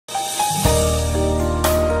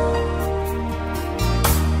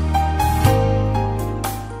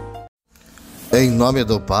Em nome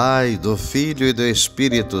do Pai, do Filho e do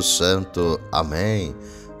Espírito Santo. Amém.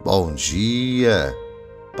 Bom dia,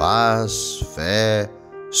 paz, fé,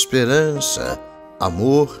 esperança,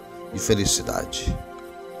 amor e felicidade.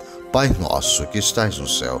 Pai nosso que estais no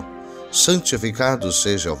céu, santificado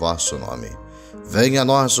seja o vosso nome. Venha a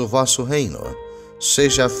nós o vosso reino.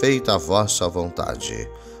 Seja feita a vossa vontade,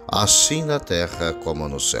 assim na terra como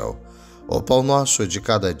no céu. O pão nosso de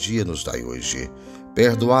cada dia nos dai hoje.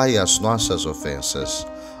 Perdoai as nossas ofensas,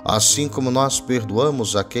 assim como nós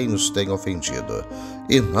perdoamos a quem nos tem ofendido.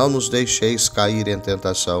 E não nos deixeis cair em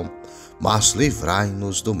tentação, mas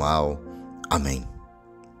livrai-nos do mal. Amém.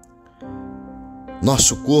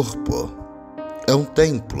 Nosso corpo é um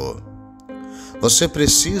templo. Você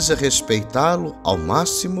precisa respeitá-lo ao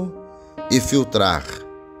máximo e filtrar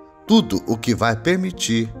tudo o que vai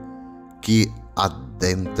permitir que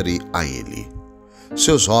adentre a ele.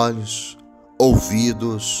 Seus olhos,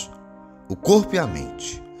 ouvidos, o corpo e a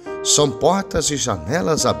mente são portas e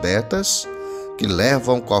janelas abertas que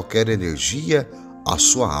levam qualquer energia à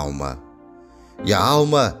sua alma. E a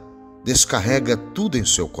alma descarrega tudo em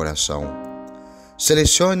seu coração.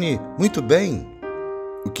 Selecione muito bem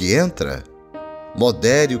o que entra,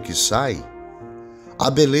 modere o que sai.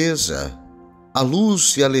 A beleza, a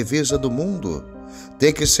luz e a leveza do mundo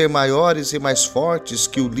têm que ser maiores e mais fortes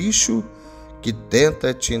que o lixo que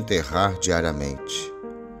tenta te enterrar diariamente.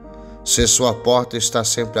 Se sua porta está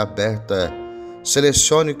sempre aberta,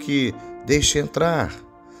 selecione o que deixe entrar.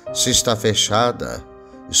 Se está fechada,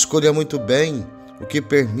 escolha muito bem o que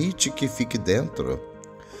permite que fique dentro.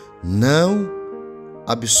 Não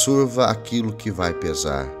absorva aquilo que vai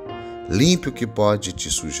pesar. Limpe o que pode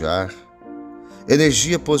te sujar.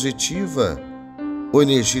 Energia positiva ou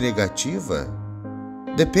energia negativa?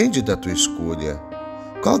 Depende da tua escolha.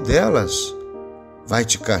 Qual delas vai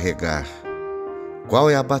te carregar? Qual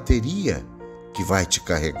é a bateria que vai te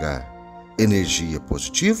carregar? Energia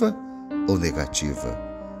positiva ou negativa?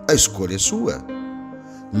 A escolha é sua.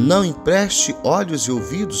 Não empreste olhos e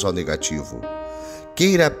ouvidos ao negativo.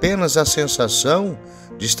 Queira apenas a sensação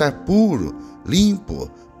de estar puro, limpo,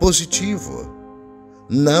 positivo.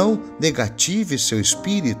 Não negative seu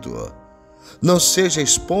espírito. Não seja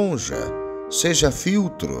esponja, seja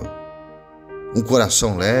filtro. Um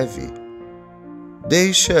coração leve.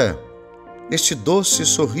 Deixa este doce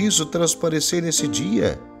sorriso transparecer nesse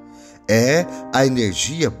dia. É a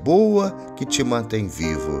energia boa que te mantém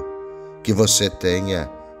vivo. Que você tenha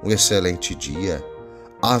um excelente dia.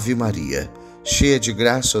 Ave Maria, cheia de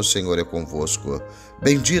graça, o Senhor é convosco.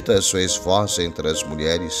 Bendita sois vós entre as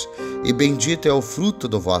mulheres, e bendito é o fruto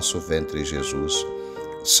do vosso ventre, Jesus.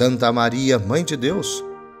 Santa Maria, Mãe de Deus,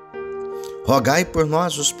 rogai por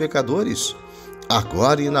nós, os pecadores,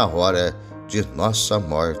 agora e na hora de nossa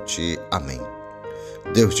morte. Amém.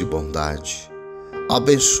 Deus de bondade,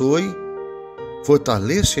 abençoe,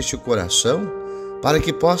 fortaleça este coração para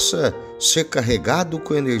que possa ser carregado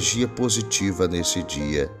com energia positiva nesse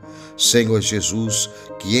dia. Senhor Jesus,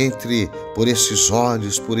 que entre por esses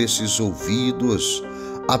olhos, por esses ouvidos,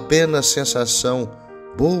 apenas sensação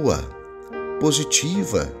boa,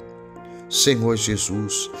 positiva. Senhor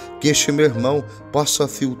Jesus, que este meu irmão possa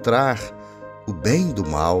filtrar o bem do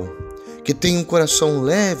mal, que tenha um coração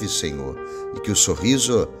leve, Senhor, e que o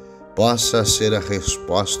sorriso possa ser a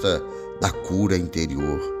resposta da cura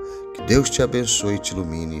interior. Que Deus te abençoe e te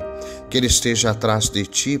ilumine, que Ele esteja atrás de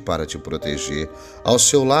ti para te proteger, ao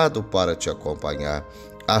seu lado para te acompanhar,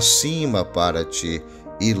 acima para te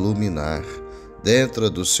iluminar, dentro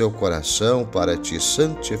do seu coração para te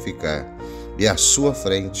santificar e à sua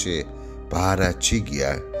frente para te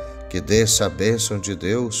guiar. Que desça a bênção de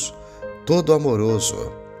Deus todo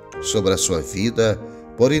amoroso sobre a sua vida,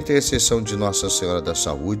 por intercessão de Nossa Senhora da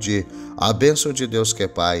Saúde, a bênção de Deus que é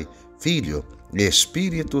Pai, Filho e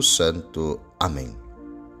Espírito Santo. Amém.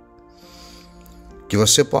 Que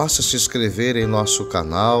você possa se inscrever em nosso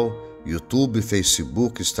canal, YouTube,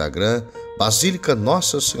 Facebook, Instagram, Basílica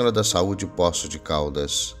Nossa Senhora da Saúde, Poços de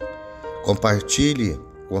Caldas. Compartilhe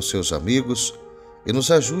com seus amigos e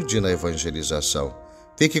nos ajude na evangelização.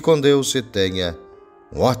 Fique com Deus e tenha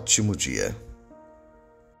um ótimo dia.